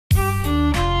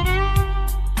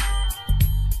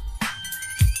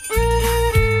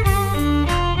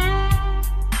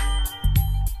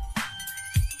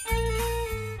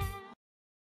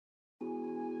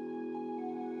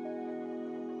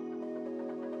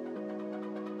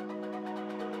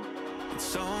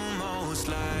It's almost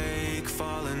like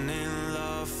falling in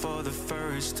love for the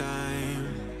first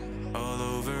time, all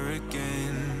over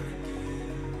again.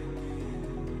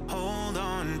 Hold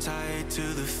on tight to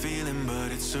the feeling,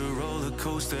 but it's a roller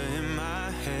coaster in my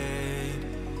head.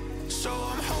 So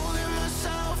I'm holding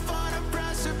myself on a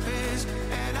precipice,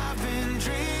 and I've been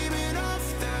dreaming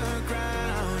off the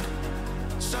ground.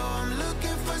 So I'm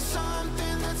looking for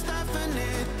something that's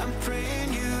definite. I'm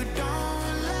praying you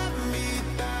don't let me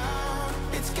down.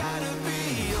 It's gotta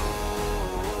be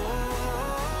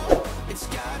all. It's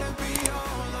gotta be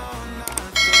all or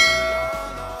nothing.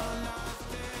 All or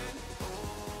nothing.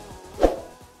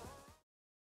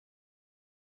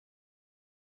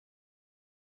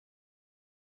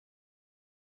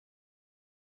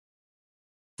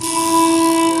 Oh.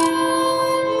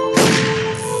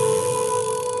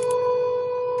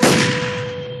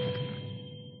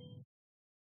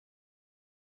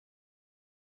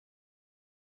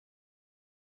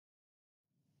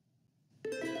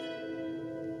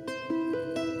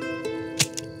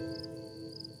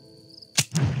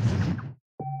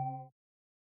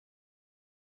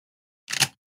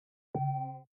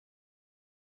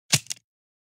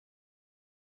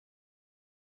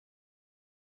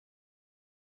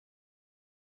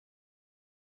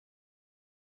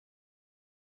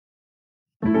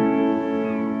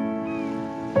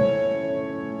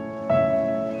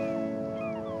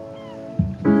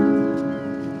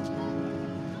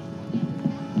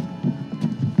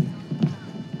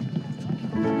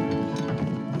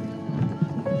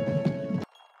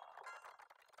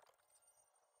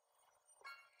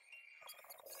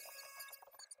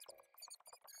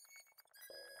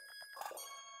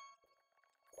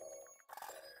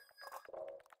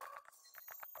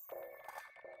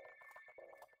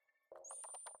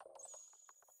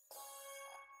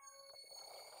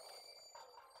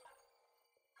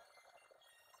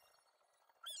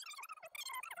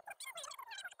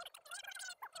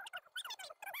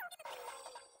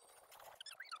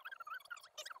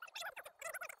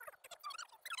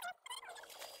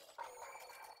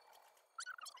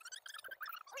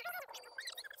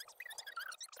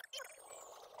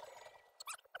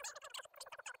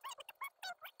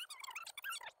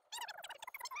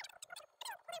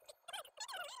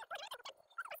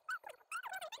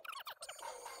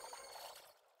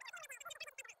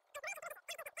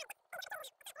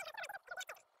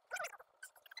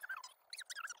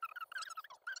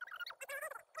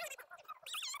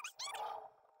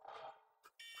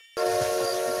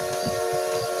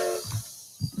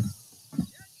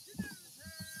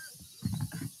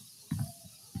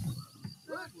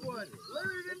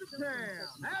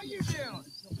 How you doing?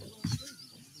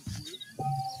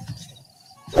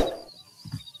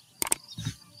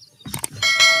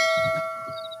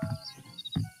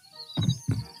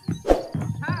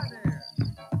 Hi there.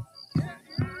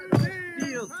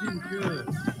 Feels too good.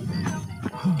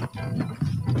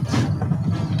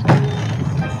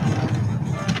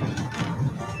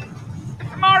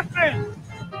 Mr. Marston!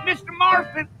 Mr.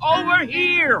 Marston, over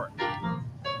here!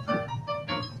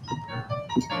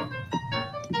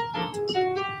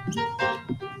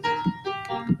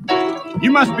 You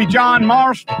must be John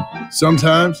Marston.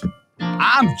 Sometimes.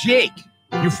 I'm Jake.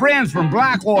 Your friends from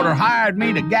Blackwater hired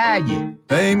me to guide you.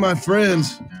 They ain't my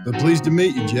friends, but pleased to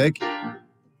meet you, Jake.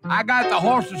 I got the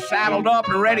horses saddled up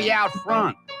and ready out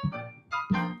front.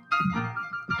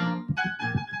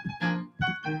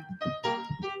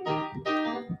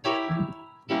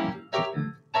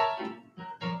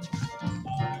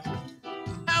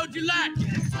 How'd you like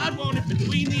it? I'd want it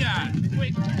between the eyes.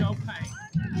 Quick, no pain.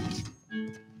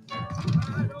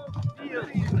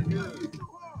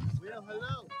 Well,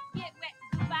 hello. Get wet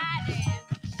goodbye,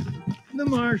 Dan. The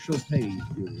marshal pays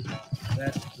good.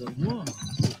 That's the one.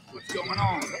 What's going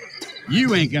on?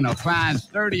 You ain't gonna find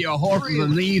sturdier horses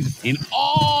than these in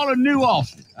all of New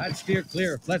Austin. I'd steer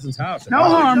clear of Pleasant's house. No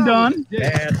harm done.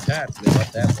 Bad taps go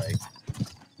up that way.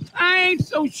 I ain't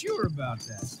so sure about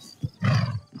that.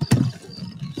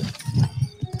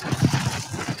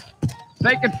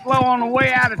 Take it slow on the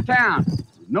way out of town.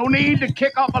 No need to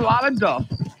kick up a lot of dust.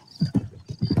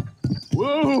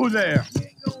 Whoa there.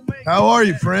 How are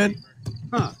you, friend?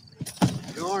 Huh.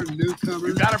 You're newcomers.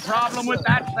 You got a problem with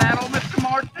that saddle, Mr.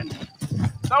 Marston?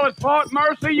 So it's Fort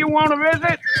Mercy you want to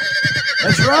visit?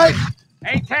 That's right.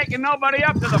 Ain't taking nobody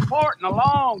up to the fort in a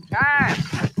long time.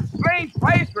 Strange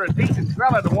place for a decent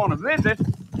fella to want to visit,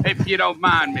 if you don't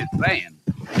mind me saying.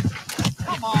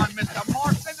 Come on, Mr.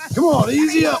 Marston. Come on,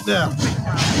 easy up now.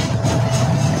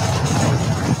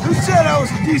 Who said I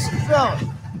was a decent fella?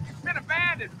 It's been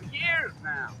abandoned for years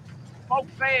now.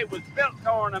 Folks say it was built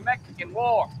during the Mexican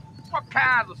War. What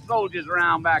kinds of soldiers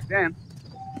around back then?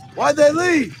 Why'd they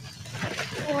leave?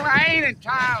 Well, I ain't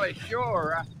entirely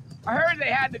sure. I heard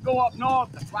they had to go up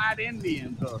north to fight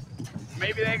Indians, or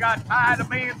maybe they got tired of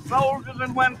being soldiers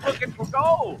and went looking for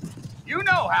gold. You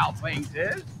know how things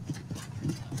is.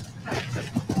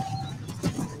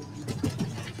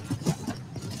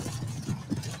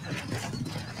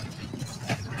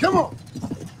 Come on.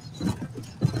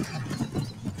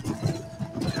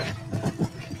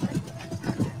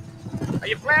 Are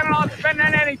you planning on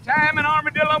spending any time in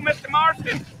Armadillo, Mr.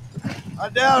 Marston? I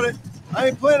doubt it. I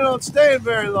ain't planning on staying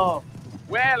very long.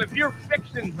 Well, if you're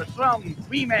fixing for some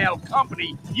female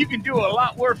company, you can do a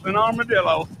lot worse than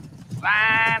Armadillo.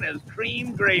 Fine as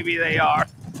cream gravy they are.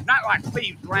 Not like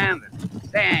Thieves Landing.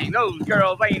 Dang, those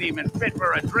girls ain't even fit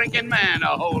for a drinking man to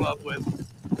hole up with.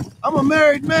 I'm a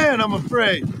married man, I'm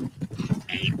afraid.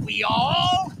 Ain't we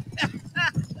all?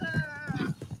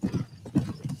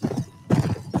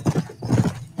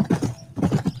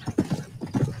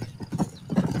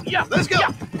 Yeah, Let's go.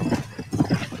 Yeah.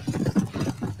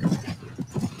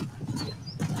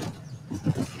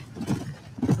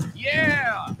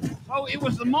 Yeah. So it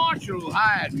was the marshal who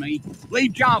hired me. Lee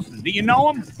Johnson. Do you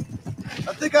know him?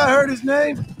 I think I heard his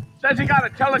name. Says he got a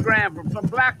telegram from some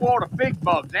Blackwater big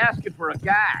bugs asking for a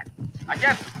guide. I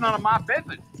guess it's none of my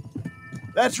business.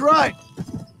 That's right.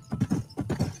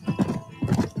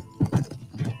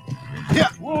 Yeah.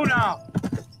 Whoa now.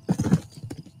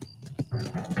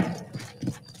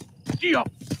 Gee,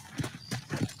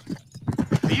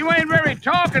 you ain't very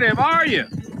talkative, are you?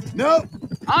 Nope.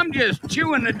 I'm just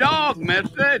chewing the dog,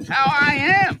 mister. It's how I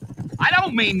am. I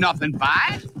don't mean nothing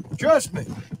by it. Trust me.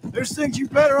 There's things you're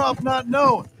better off not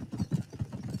knowing.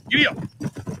 Gee up.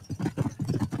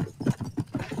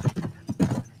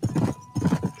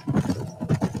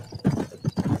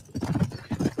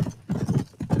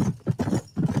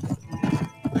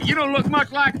 You don't look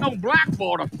much like no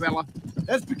Blackwater fella.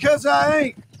 That's because I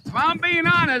ain't. If I'm being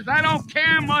honest, I don't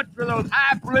care much for those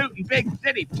highfalutin big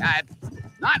city types.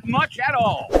 Not much at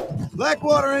all.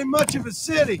 Blackwater ain't much of a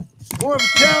city. More of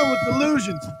a town with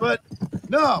illusions, but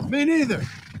no, me neither.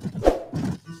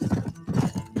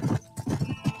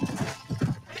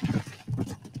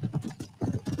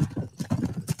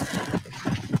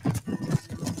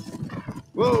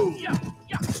 Whoa. Yeah,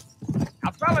 yeah.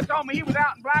 A fella told me he was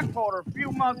out in Blackwater a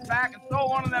few months back and saw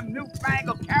one of them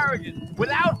newfangled carriages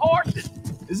without horses.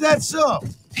 Is that so?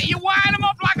 And you wind them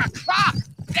up like a clock.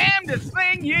 Damnedest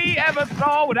thing ye ever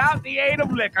saw without the aid of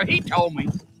liquor, he told me.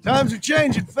 Times are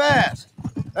changing fast.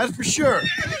 That's for sure.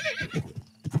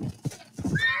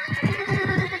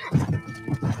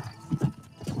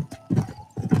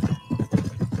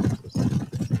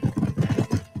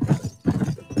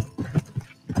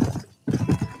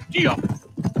 Gee up.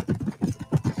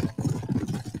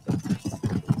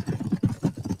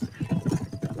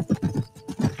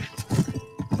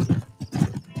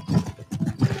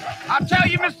 I'll tell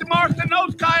you, Mr. Marston,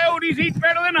 those coyotes eat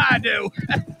better than I do.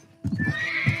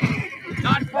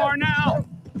 Not far now.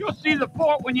 You'll see the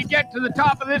fort when you get to the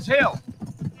top of this hill.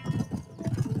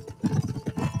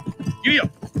 Gee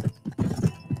up.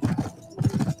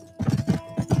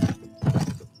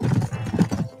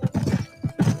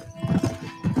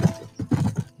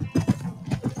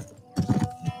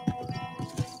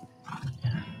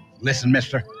 Listen,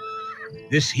 mister.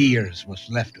 This here's what's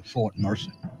left of Fort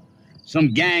Mercer.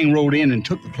 Some gang rode in and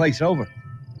took the place over.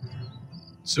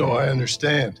 So I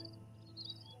understand.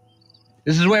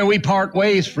 This is where we part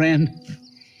ways, friend.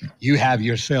 You have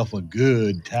yourself a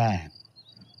good time.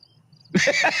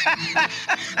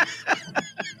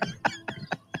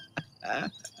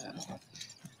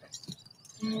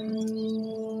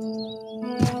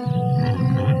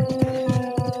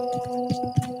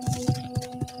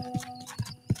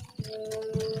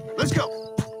 Let's go.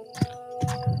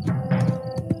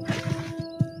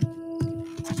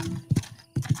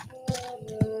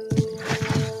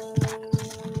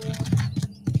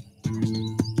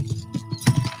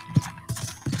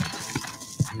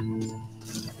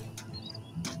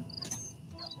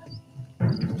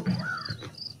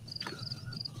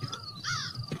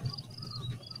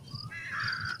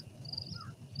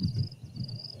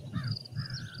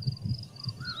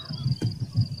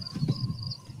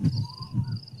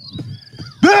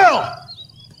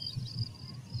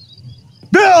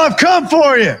 Bill, I've come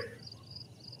for you.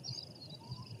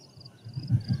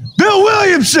 Bill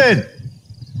Williamson,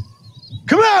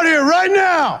 come out here right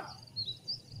now.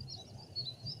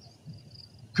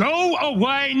 Go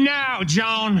away now,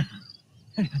 John.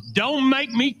 Don't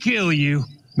make me kill you.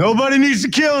 Nobody needs to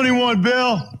kill anyone,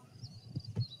 Bill.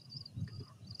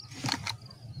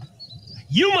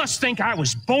 You must think I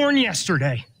was born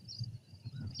yesterday.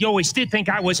 You always did think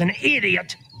I was an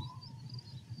idiot.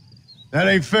 That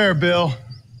ain't fair, Bill.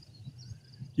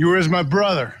 You were as my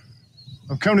brother.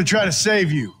 I've come to try to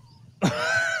save you.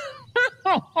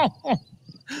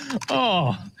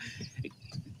 Oh.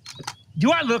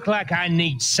 Do I look like I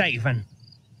need saving?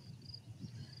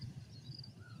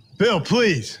 Bill,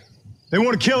 please. They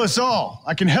want to kill us all.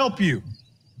 I can help you.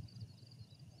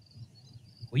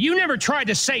 Well, you never tried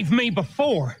to save me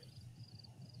before.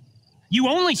 You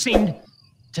only seemed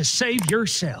to save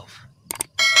yourself.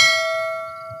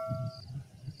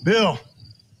 Bill,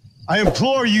 I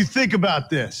implore you think about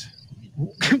this.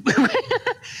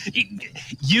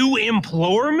 You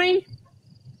implore me?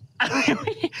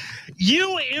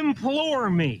 You implore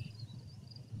me.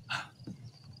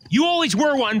 You always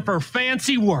were one for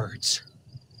fancy words.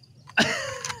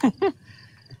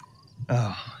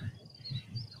 Oh.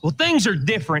 Well, things are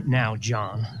different now,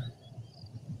 John.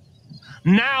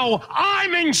 Now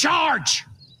I'm in charge.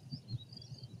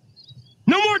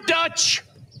 No more Dutch.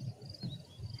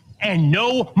 And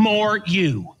no more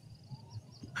you.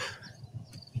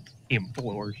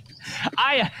 Implores.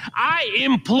 I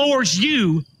implores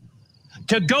you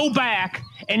to go back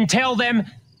and tell them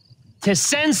to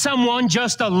send someone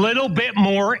just a little bit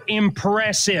more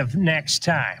impressive next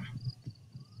time.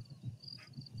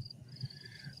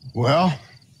 Well?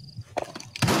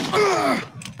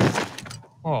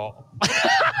 Oh.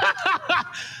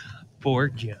 Poor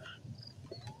John.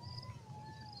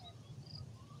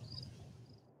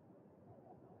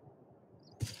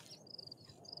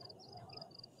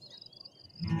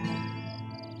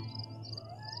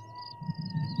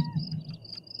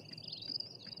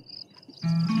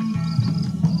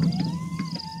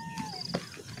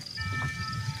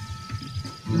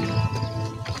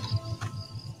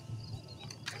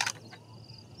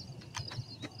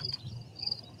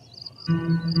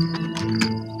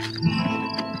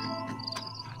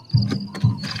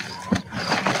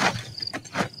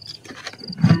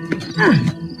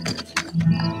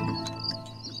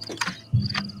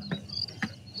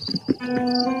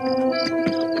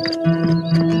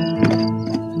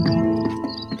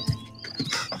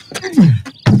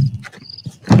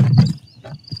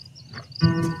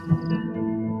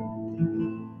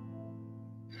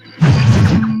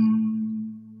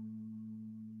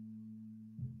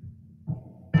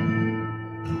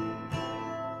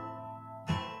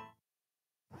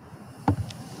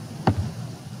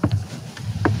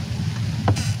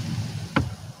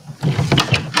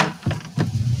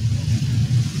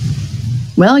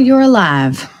 Well, you're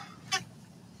alive.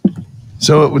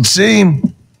 So it would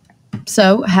seem.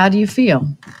 So, how do you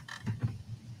feel?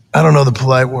 I don't know the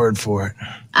polite word for it.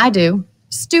 I do.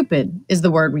 Stupid is the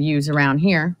word we use around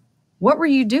here. What were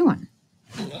you doing?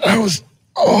 I was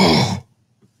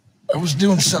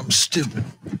doing something stupid.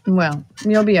 Well,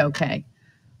 you'll be okay.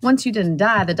 Once you didn't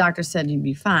die, the doctor said you'd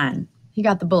be fine. He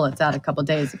got the bullets out a couple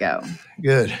days ago.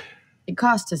 Good. It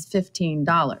cost us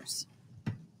 $15.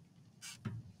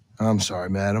 I'm sorry,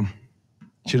 madam.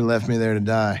 Should have left me there to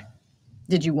die.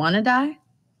 Did you want to die?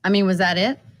 I mean, was that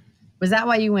it? Was that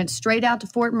why you went straight out to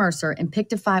Fort Mercer and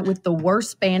picked a fight with the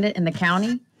worst bandit in the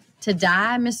county? To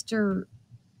die, Mr.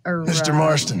 Mr.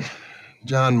 Marston.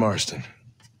 John Marston.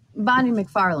 Bonnie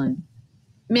McFarland.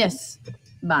 Miss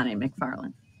Bonnie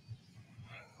McFarland.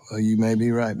 Well, you may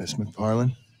be right, Miss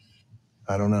McFarland.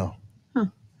 I don't know. Huh.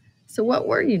 So what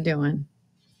were you doing?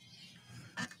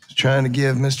 Trying to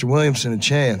give Mr. Williamson a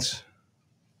chance.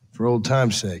 For old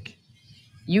time's sake.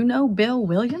 You know Bill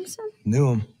Williamson?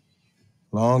 Knew him.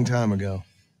 Long time ago.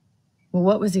 Well,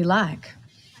 what was he like?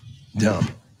 Dumb.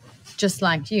 Just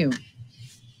like you.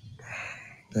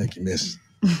 Thank you, miss.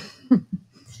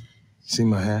 See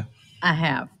my hat? I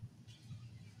have.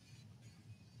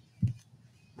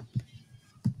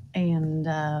 And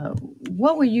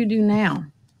what will you do now?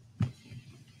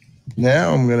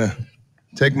 Now I'm gonna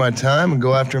take my time and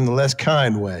go after him the less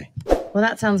kind way. Well,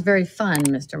 that sounds very fun,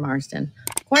 Mr. Marston.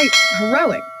 Quite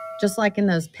heroic, just like in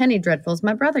those penny dreadfuls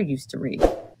my brother used to read.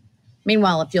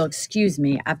 Meanwhile, if you'll excuse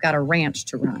me, I've got a ranch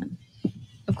to run.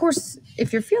 Of course,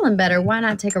 if you're feeling better, why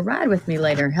not take a ride with me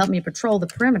later? Help me patrol the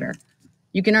perimeter.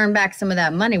 You can earn back some of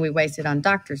that money we wasted on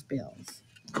doctor's bills.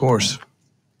 Of course.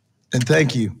 And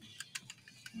thank you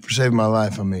for saving my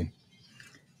life, I mean.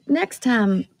 Next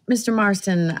time, Mr.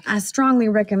 Marston, I strongly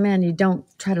recommend you don't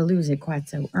try to lose it quite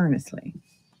so earnestly.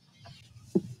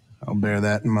 I'll bear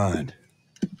that in mind.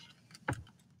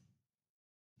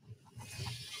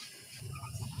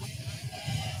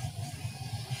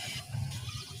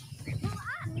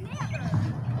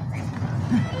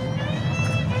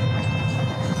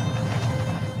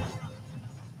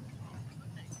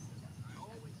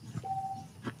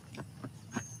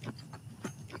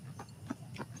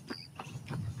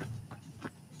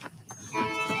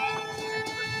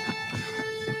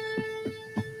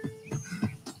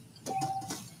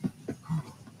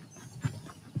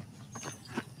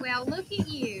 Well, look at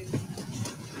you.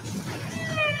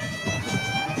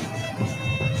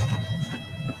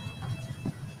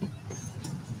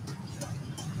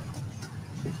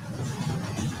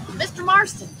 Mr.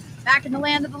 Marston, back in the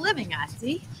land of the living, I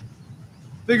see.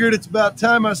 Figured it's about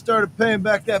time I started paying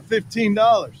back that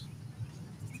 $15.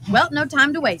 Well, no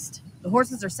time to waste. The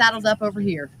horses are saddled up over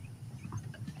here.